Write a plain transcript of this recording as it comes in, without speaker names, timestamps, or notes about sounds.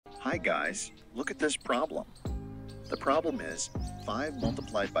Hi guys, look at this problem. The problem is 5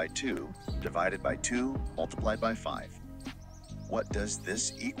 multiplied by 2 divided by 2 multiplied by 5. What does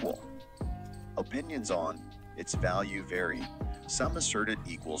this equal? Opinions on its value vary. Some assert it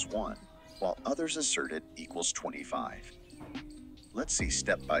equals 1, while others assert it equals 25. Let's see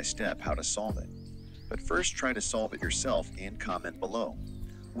step by step how to solve it. But first try to solve it yourself and comment below.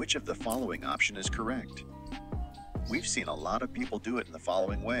 Which of the following option is correct? We've seen a lot of people do it in the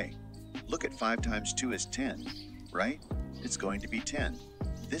following way. Look at 5 times 2 is 10, right? It's going to be 10.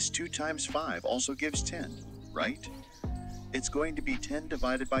 This 2 times 5 also gives 10, right? It's going to be 10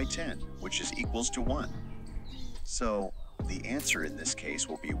 divided by 10, which is equals to 1. So the answer in this case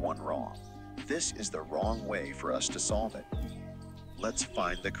will be 1 wrong. This is the wrong way for us to solve it. Let's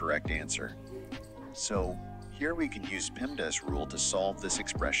find the correct answer. So here we can use PEMDAS rule to solve this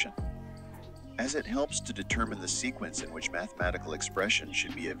expression, as it helps to determine the sequence in which mathematical expression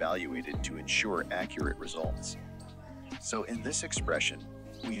should be evaluated to ensure accurate results. So in this expression,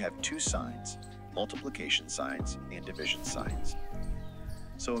 we have 2 signs, multiplication signs and division signs.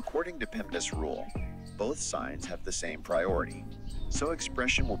 So according to PEMDAS rule, both signs have the same priority, so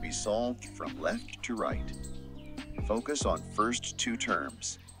expression will be solved from left to right. Focus on first 2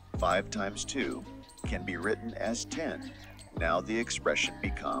 terms. 5 times 2 can be written as 10. Now the expression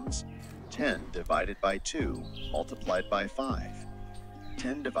becomes 10 divided by 2 multiplied by 5.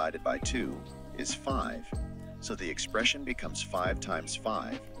 10 divided by 2 is 5, so the expression becomes 5 times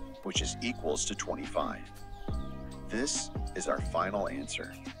 5, which is equals to 25. This is our final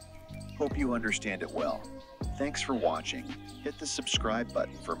answer. Hope you understand it well. Thanks for watching. Hit the subscribe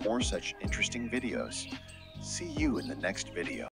button for more such interesting videos. See you in the next video.